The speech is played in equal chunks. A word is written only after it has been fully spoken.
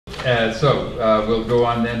We'll go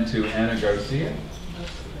on then to Ana Garcia.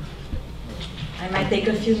 I might take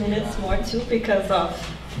a few minutes more too because of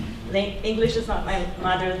English is not my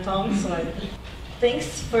mother tongue. So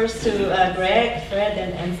thanks first to Greg, Fred,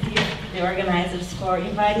 and Steve, the organizers, for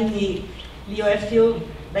inviting me. Leo, I feel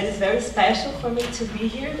that is very special for me to be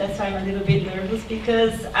here. That's why I'm a little bit nervous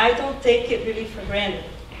because I don't take it really for granted.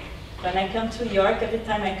 When I come to New York, every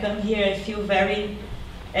time I come here, I feel very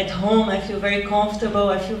at home. I feel very comfortable.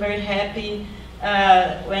 I feel very happy.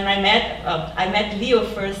 When I met Leo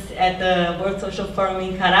first at the World Social Forum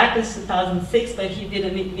in Caracas, 2006, but he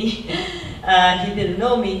didn't meet me. He didn't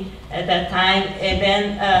know me at that time. And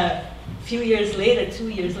then a few years later, 2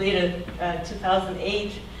 years later,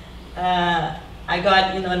 2008, I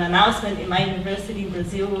got an announcement in my university in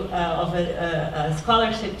Brazil of a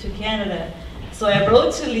scholarship to Canada. So I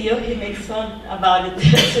wrote to Leo. He makes fun about it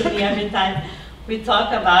to me every time we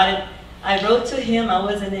talk about it. I wrote to him. I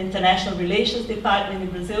was in the International Relations Department in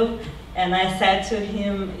Brazil, and I said to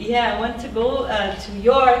him, yeah, I want to go to New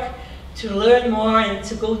York to learn more and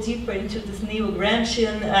to go deeper into this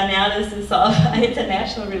neo-Gramscian analysis of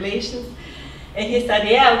international relations. And he said,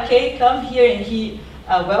 yeah, okay, come here. And he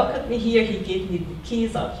welcomed me here. He gave me the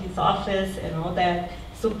keys of his office and all that,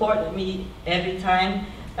 supported me every time.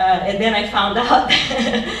 And then I found out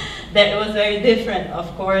that it was very different, of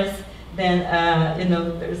course. Then,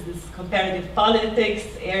 there's this comparative politics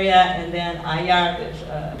area, and then IR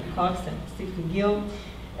with Cox and Stephen Gill.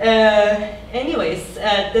 Anyways,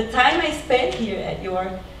 the time I spent here at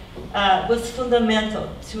York was fundamental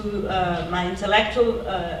to my intellectual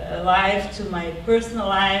life, to my personal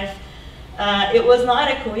life. It was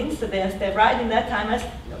not a coincidence that right in that time,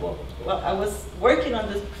 I was working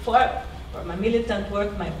on this before, for my militant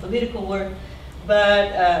work, my political work,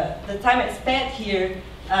 but the time I spent here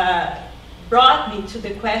brought me to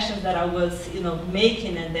the questions that I was,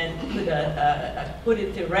 making, and then put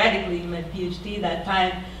it theoretically in my PhD that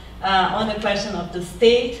time on the question of the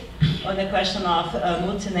state, on the question of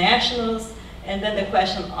multinationals, and then the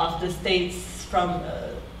question of the states from,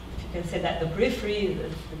 if you can say that, the periphery,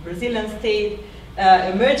 the Brazilian state,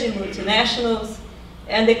 emerging multinationals.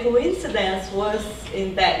 And the coincidence was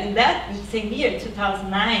in that same year,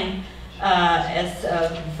 2009, as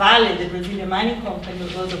Vale, the Brazilian mining company,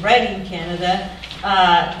 was already in Canada,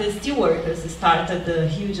 the steelworkers started the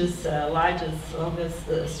hugest, largest, longest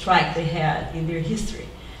strike they had in their history.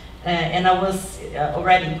 And I was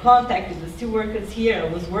already in contact with the steelworkers here. I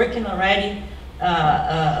was working already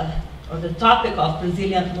on the topic of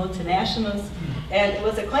Brazilian multinationals. And it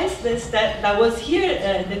was a coincidence that I was here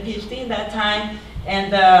in the PhD in that time,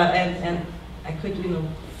 and I could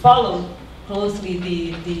follow closely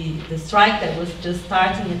the strike that was just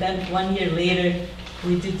starting, and then 1 year later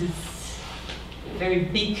we did this very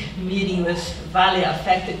big meeting with Vale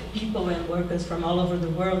affected people and workers from all over the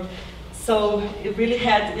world. So it really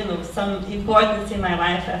had some importance in my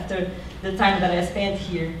life after the time that I spent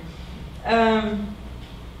here.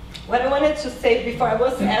 What I wanted to say before I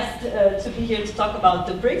was asked to be here to talk about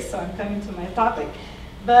the BRICS, so I'm coming to my topic.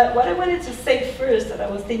 But what I wanted to say first, that I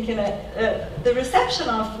was thinking that the reception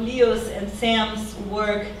of Leo's and Sam's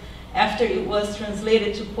work after it was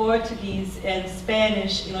translated to Portuguese and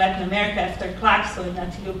Spanish in Latin America, after Claxo and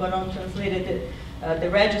Natilio Boron translated it,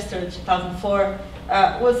 the Register in 2004,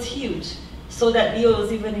 was huge. So that Leo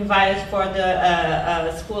was even invited for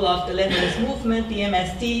the School of the Leninist Movement, the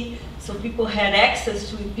MST, so people had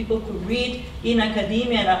access to it, people could read in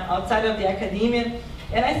academia and outside of the academia.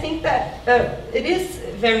 And I think that it is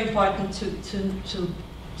very important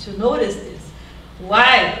to notice this.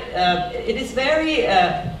 Why? It is very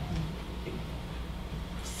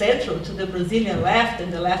central to the Brazilian left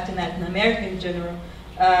and the left in Latin America in general,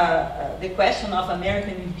 the question of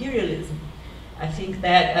American imperialism. I think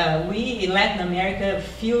that we in Latin America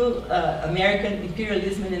feel American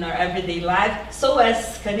imperialism in our everyday life, so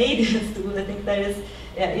as Canadians do. I think that is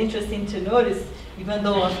interesting to notice, even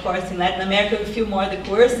though, of course, in Latin America we feel more the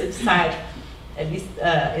coercive side, at least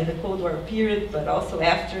in the Cold War period, but also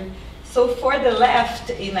after. So for the left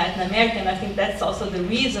in Latin America, and I think that's also the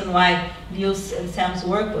reason why Leo's and Sam's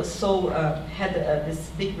work was so, had this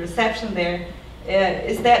big reception there,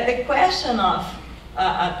 is that the question of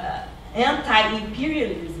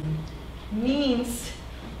anti-imperialism means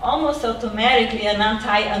almost automatically an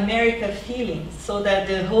anti-America feeling, so that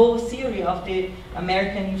the whole theory of the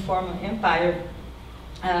American informal empire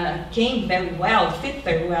came very well, fit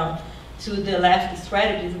very well to the left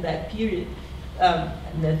strategies of that period,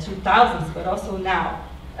 in the 2000s, but also now.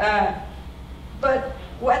 But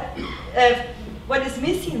what is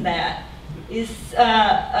missing that is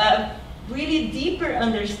really deeper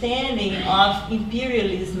understanding of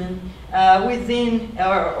imperialism within,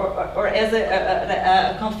 or as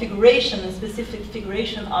a configuration, a specific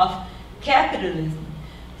configuration of capitalism.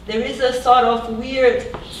 There is a sort of weird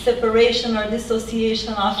separation or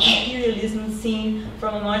dissociation of imperialism seen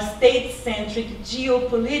from a more state-centric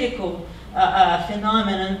geopolitical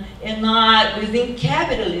phenomenon, and not within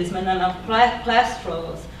capitalism and of class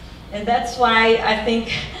struggles. And that's why I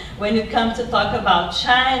think when you come to talk about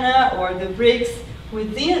China or the BRICS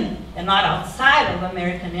within and not outside of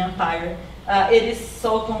American empire, it is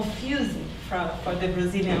so confusing for the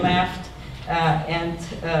Brazilian left and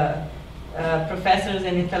professors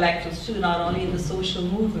and intellectuals too, not only in the social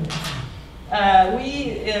movement.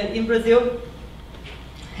 We in Brazil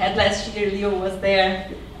had last year, Leo was there,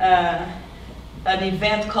 an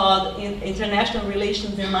event called International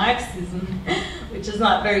Relations in Marxism, which is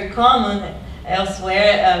not very common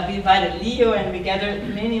elsewhere. We invited Leo and we gathered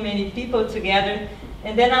many people together.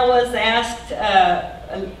 And then I was asked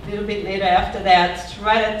a little bit later after that to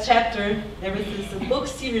write a chapter. There was this book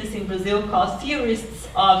series in Brazil called Theorists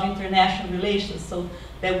of International Relations, so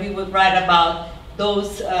that we would write about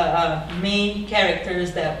those main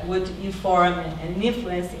characters that would inform and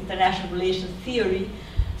influence international relations theory.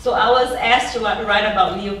 So I was asked to write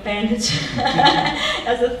about Leo Panich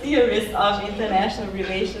as a theorist of international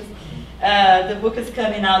relations. The book is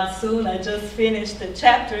coming out soon. I just finished the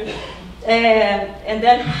chapter. And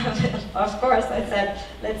then, of course, I said,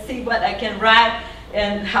 let's see what I can write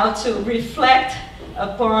and how to reflect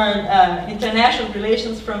upon international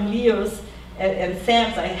relations from Leo's and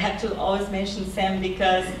Sam's. I have to always mention Sam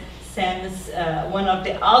because Sam is one of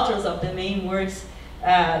the authors of the main works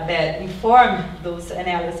that inform those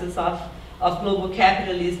analyses of global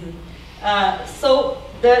capitalism. So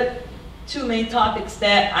the two main topics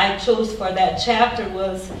that I chose for that chapter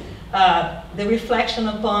was the reflection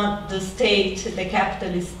upon the state, the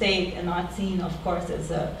capitalist state, and not seen, of course, as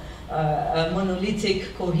a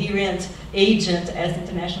monolithic, coherent agent as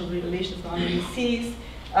international relations normally sees.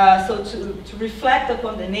 So to reflect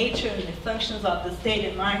upon the nature and the functions of the state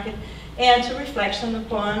and market, and to reflect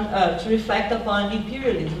upon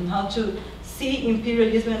imperialism, how to see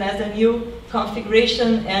imperialism as a new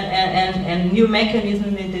configuration and new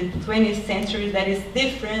mechanism in the 20th century that is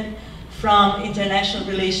different from international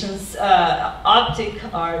relations optic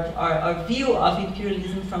or view of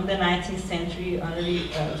imperialism from the 19th century, early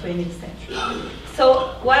 20th century.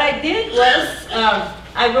 So what I did was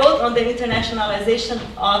I wrote on the internationalization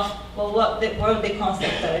of, well, what were the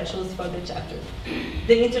concepts that I chose for the chapter.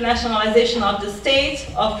 The internationalization of the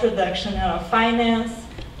state, of production, and of finance,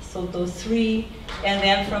 so those three. And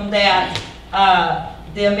then from that,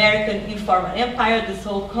 the American informal empire, this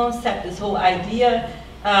whole concept, this whole idea,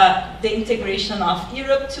 the integration of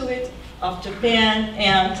Europe to it, of Japan,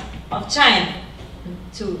 and of China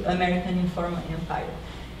to American informal empire.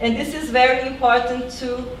 And this is very important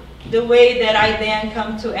to the way that I then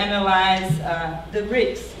come to analyze the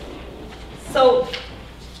BRICS. So,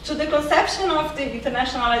 to the conception of the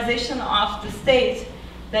internationalization of the state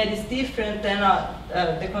that is different than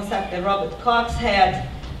the concept that Robert Cox had,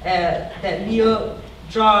 that Leo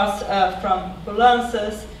draws from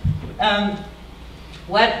Poulantzas,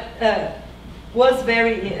 what was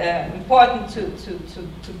very important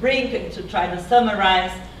to bring and to try to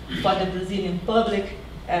summarize for the Brazilian public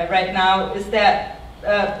right now is that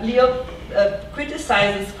Leo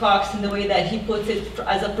criticizes Cox in the way that he puts it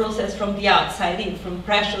as a process from the outside in, from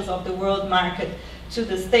pressures of the world market to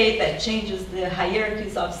the state that changes the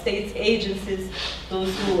hierarchies of states agencies.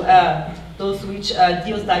 Those which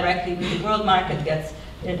deals directly with the world market gets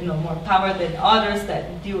more power than others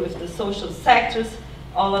that deal with the social sectors,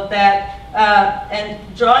 all of that. And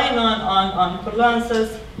drawing on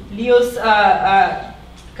Poulantzas, Leo's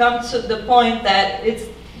come to the point that it's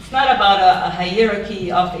not about a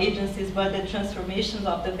hierarchy of agencies, but the transformations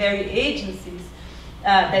of the very agencies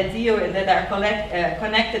that deal and that are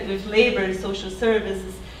connected with labor and social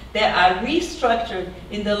services that are restructured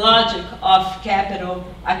in the logic of capital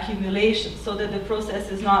accumulation, so that the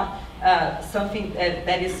process is not something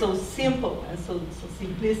that is so simple and so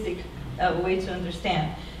simplistic way to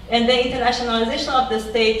understand. And the internationalization of the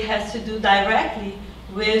state has to do directly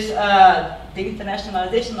with the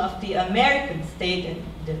internationalization of the American state and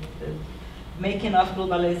the making of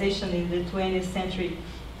globalization in the 20th century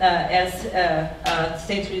as a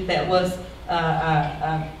century that was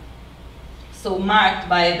so marked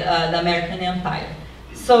by the American empire.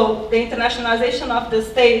 So the internationalization of the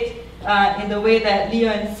state in the way that Leo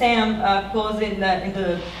and Sam pose in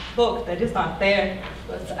the book that is not there,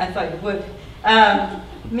 but I thought it would,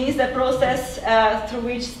 means the process through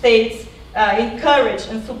which states encourage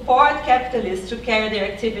and support capitalists to carry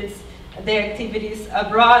their activities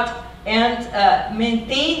abroad and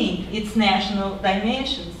maintaining its national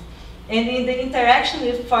dimensions. And in the interaction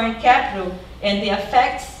with foreign capital and the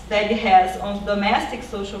effects that it has on domestic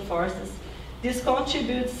social forces, this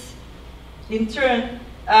contributes in turn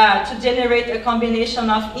to generate a combination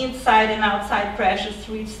of inside and outside pressures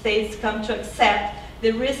through which states come to accept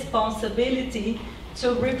the responsibility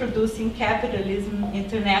to reproducing capitalism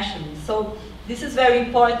internationally. So this is very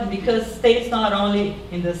important because states not only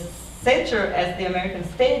in the center as the American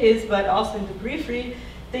state is, but also in the periphery,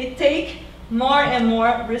 they take more and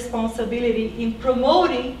more responsibility in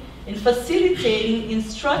promoting, in facilitating, in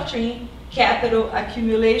structuring capital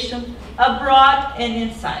accumulation abroad and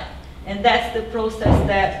inside. And that's the process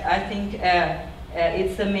that I think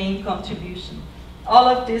it's the main contribution. All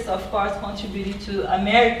of this, of course, contributed to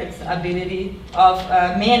America's ability of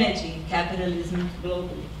managing capitalism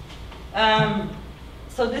globally.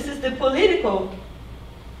 So this is the political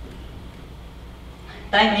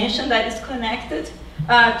dimension that is connected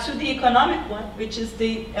to the economic one, which is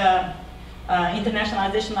the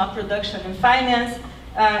internationalization of production and finance,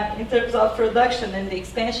 in terms of production and the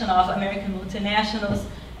expansion of American multinationals,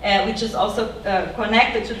 which is also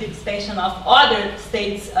connected to the expansion of other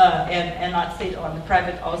states and not state-owned,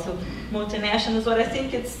 private also multinationals. What I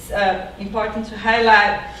think it's important to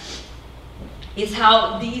highlight is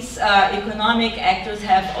how these economic actors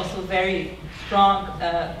have also very strong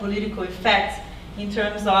political effects in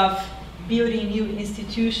terms of building new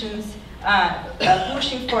institutions,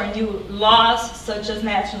 pushing for new laws such as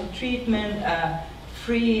national treatment,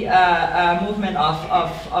 free movement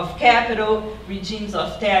of capital, regimes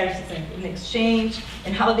of tariffs and exchange,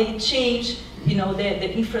 and how they change, you know,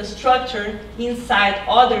 the infrastructure inside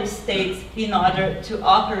other states in order to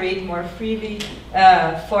operate more freely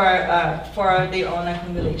for their own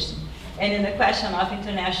accumulation. And in the question of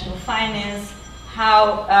international finance,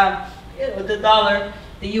 how the dollar,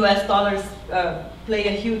 the US dollars play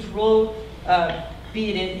a huge role, be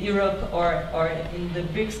it in Europe or in the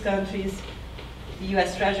BRICS countries, the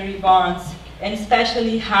US Treasury bonds, and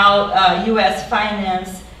especially how US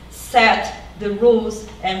finance set the rules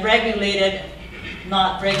and regulated,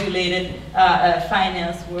 not regulated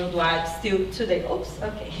finance worldwide still today. Oops,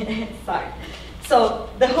 okay, sorry. So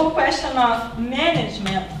the whole question of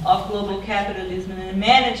management of global capitalism and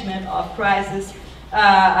management of crisis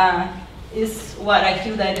is what I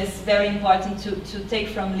feel that is very important to take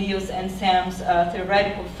from Leo's and Sam's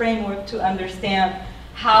theoretical framework to understand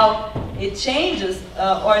how it changes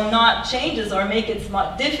or not changes or make it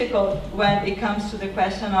more difficult when it comes to the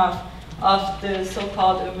question of the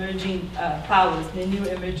so-called emerging powers, the new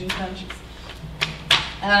emerging countries.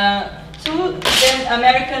 To the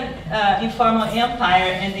American informal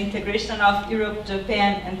empire and the integration of Europe,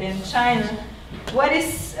 Japan, and then China, what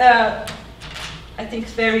is I think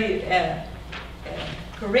very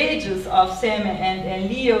courageous of Sam and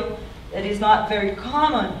Leo, that is not very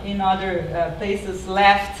common in other places,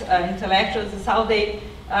 left intellectuals, is how they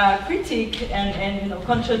critique and you know,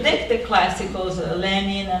 contradict the classicals,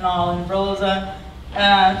 Lenin and all, and Rosa,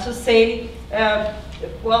 to say,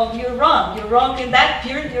 well, you're wrong in that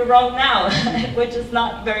period, you're wrong now, which is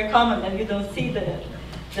not very common, and you don't see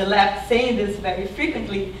the left saying this very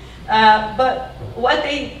frequently. But what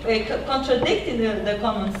they contradict in the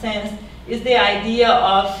common sense is the idea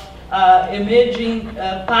of emerging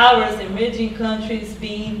powers, emerging countries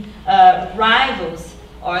being rivals,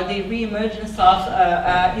 or the reemergence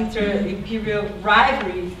of inter-imperial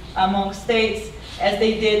rivalry among states, as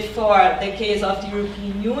they did for the case of the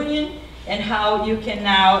European Union, and how you can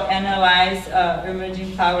now analyze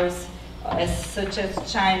emerging powers such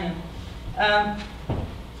as China.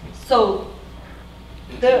 So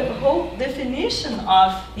the whole definition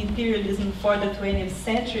of imperialism for the 20th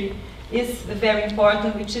century is very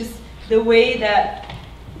important, which is the way that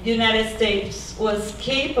the United States was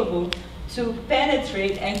capable to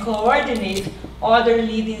penetrate and coordinate other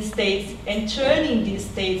leading states and turning these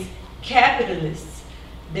states capitalists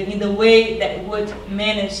in the way that would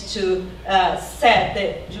manage to set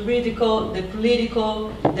the juridical, the political,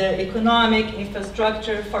 the economic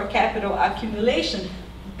infrastructure for capital accumulation,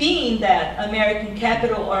 being that American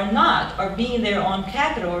capital or not, or being their own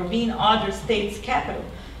capital, or being other states' capital.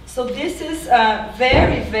 So this is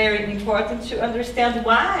very, very important to understand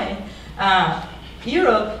why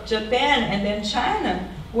Europe, Japan, and then China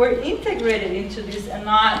were integrated into this and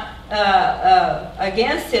not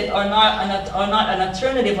against it, or not an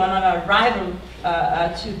alternative, or not a rival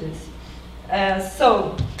to this.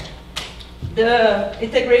 So the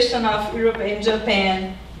integration of Europe and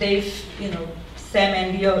Japan, they've, you know, Sam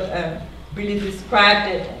and Leo really described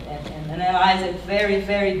it and analyzed it very,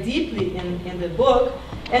 very deeply in the book.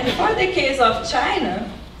 And for the case of China,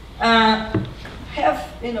 have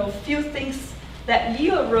few things that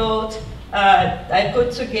Leo wrote, I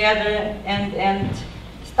put together and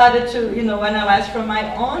started to analyze from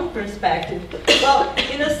my own perspective. Well,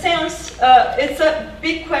 in a sense, it's a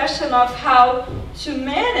big question of how to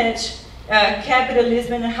manage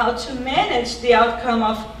capitalism and how to manage the outcome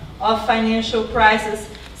of financial crisis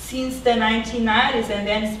since the 1990s and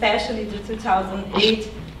then especially the 2008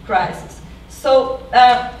 crisis. So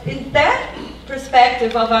in that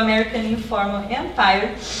perspective of American informal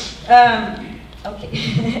empire,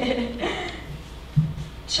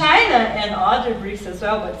 China and other BRICS as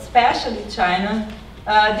well, but especially China,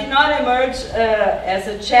 did not emerge as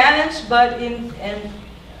a challenge, but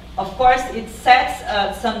of course it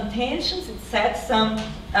sets some tensions, it sets some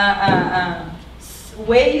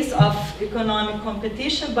ways of economic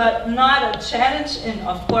competition, but not a challenge, and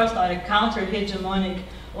of course not a counter-hegemonic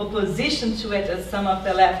opposition to it, as some of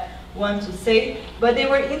the left want to say, but they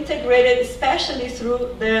were integrated especially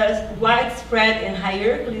through the widespread and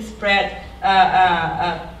hierarchically spread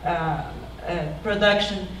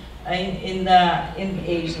production in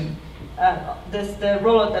Asia. The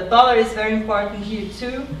role of the dollar is very important here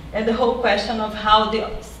too, and the whole question of how the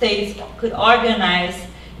states could organize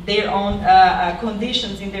their own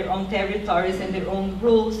conditions in their own territories and their own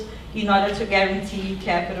rules in order to guarantee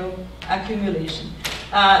capital accumulation.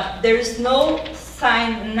 There is no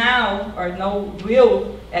sign now, or no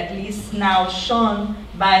will, at least now shown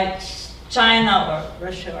by China or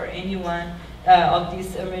Russia or anyone of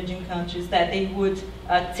these emerging countries that they would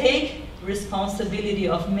take responsibility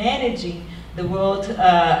of managing the world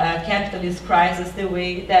capitalist crisis the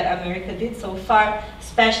way that America did so far,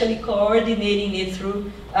 especially coordinating it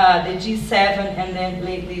through the G7 and then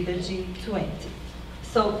lately the G20.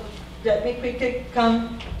 So let me quickly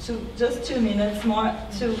come to just 2 minutes more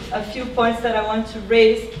to a few points that I want to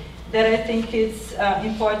raise that I think is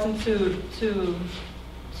important to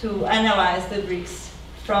analyze the BRICS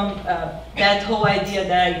from that whole idea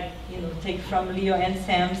that I take from Leo and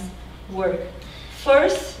Sam's work.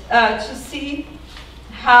 First, to see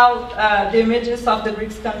how the emergence of the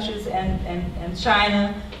BRICS countries and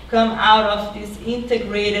China come out of these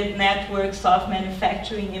integrated networks of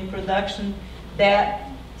manufacturing and production that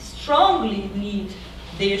strongly need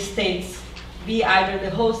their states, be either the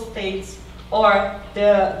host states or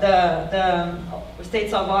the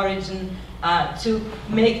states of origin to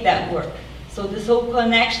make that work. So this whole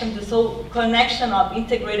connection of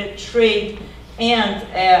integrated trade and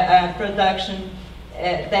production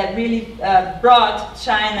that really brought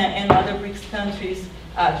China and other BRICS countries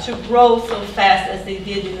to grow so fast as they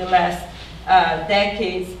did in the last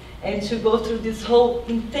decades, and to go through this whole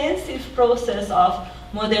intensive process of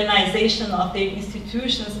modernization of their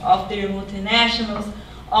institutions, of their multinationals,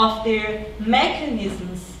 of their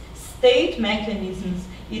mechanisms, state mechanisms,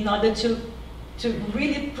 in order to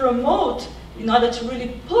really promote, in order to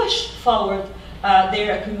really push forward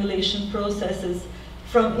their accumulation processes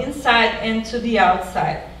from inside and to the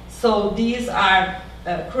outside. So these are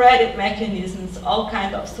credit mechanisms, all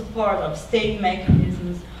kinds of support of state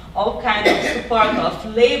mechanisms, all kinds of support of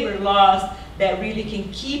labor laws that really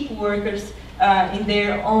can keep workers in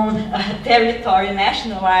their own territory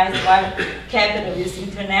nationalized while capital is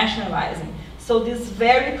internationalizing. So this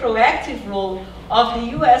very proactive role of the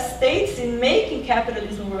US states in making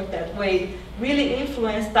capitalism work that way really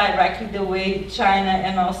influenced directly the way China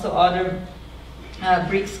and also other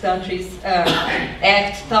BRICS countries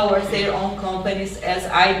act towards their own companies, as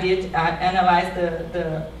I did analyze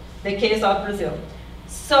the case of Brazil.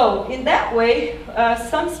 So in that way,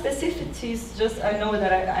 some specificities, just I know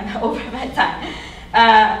that I'm over my time.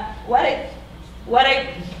 What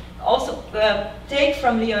I also take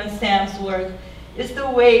from Leo and Sam's work is the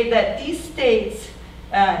way that these states,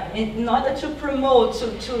 in order to promote,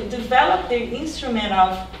 to develop their instrument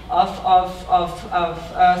of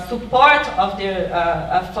support of their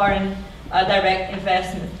foreign direct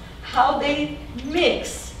investment, how they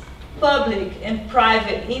mix public and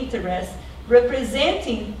private interests,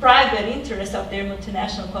 representing private interests of their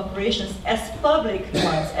multinational corporations as public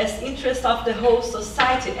ones, as interests of the whole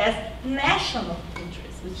society, as national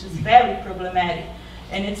interests, which is very problematic.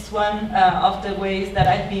 And it's one of the ways that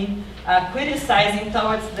I've been criticizing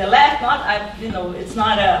towards the left. It's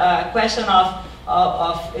not a question of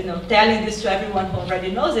telling this to everyone who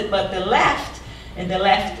already knows it, but the left, and the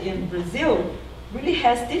left in Brazil, really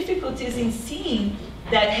has difficulties in seeing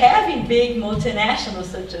that having big multinationals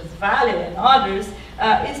such as Vale and others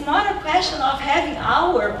is not a question of having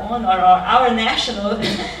our own or our national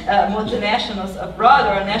multinationals abroad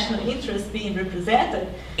or national interests being represented,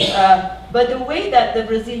 but the way that the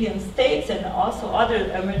Brazilian states and also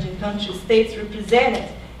other emerging country states represent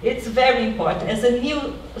it, it's very important as a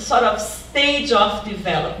new sort of stage of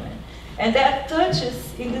development. And that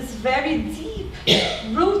touches in this very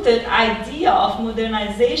deep-rooted idea of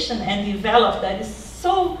modernization and development that is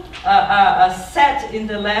so set in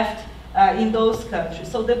the left in those countries.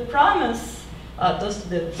 So the promise,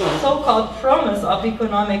 the so-called promise of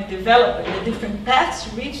economic development, the different paths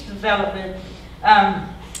to reach development,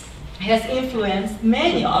 has influenced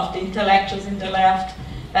many of the intellectuals in the left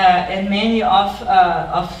and many of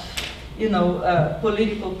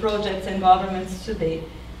political projects and governments today.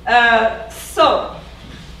 So,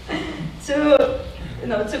 to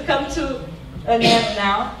come to an end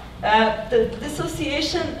now, the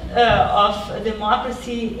dissociation of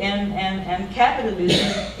democracy and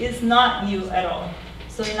capitalism is not new at all.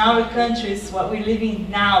 So in our countries, what we're living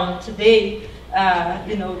now today,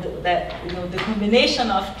 the combination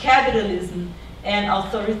of capitalism and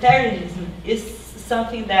authoritarianism is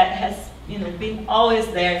something that has been always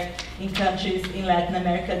there in countries in Latin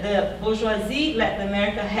America. The bourgeoisie in Latin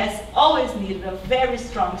America has always needed a very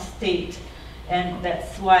strong state, and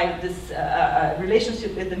that's why this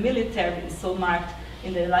relationship with the military is so marked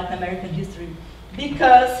in the Latin American history,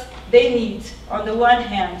 because they need, on the one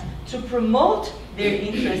hand, to promote their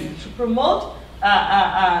interests, to promote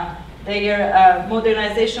their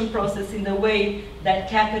modernization process in the way that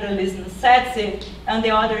capitalism sets it. On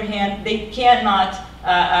the other hand, they cannot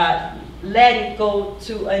let it go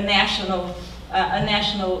to a national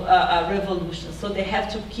revolution. So they have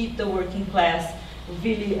to keep the working class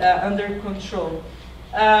really under control.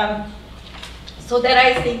 So that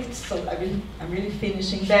I think, I'm really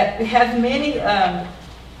finishing that we have many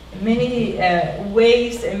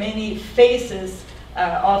ways and many phases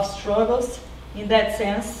of struggles in that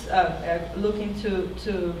sense, looking to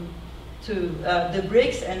the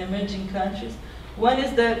BRICS and emerging countries. One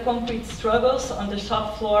is the concrete struggles on the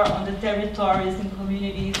shop floor, on the territories and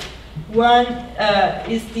communities. One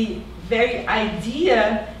is the very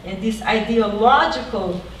idea and this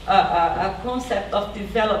ideological concept of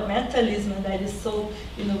developmentalism that is so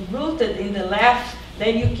rooted in the left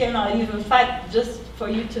that you cannot even fight. Just for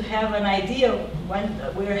you to have an idea, when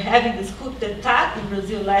we were having this coup d'etat in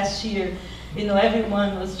Brazil last year,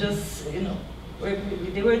 everyone was just,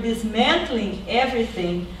 they were dismantling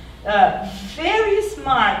everything. Very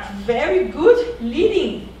smart, very good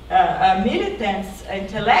leading militants,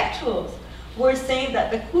 intellectuals were saying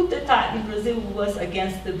that the coup d'etat in Brazil was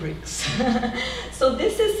against the BRICS. So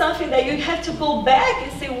this is something that you have to go back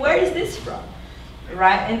and say, where is this from?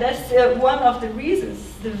 Right? And that's one of the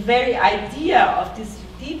reasons, the very idea of this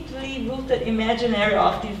deeply rooted imaginary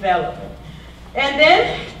of development. And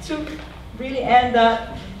then to really end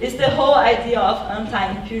up is the whole idea of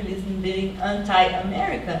anti-imperialism being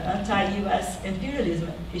anti-America, anti-US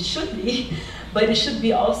imperialism. It should be, but it should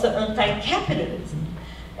be also anti-capitalism.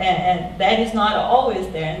 And that is not always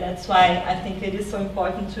there, and that's why I think it is so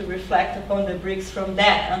important to reflect upon the BRICS from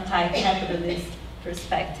that anti-capitalist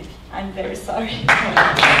perspective. I'm very sorry.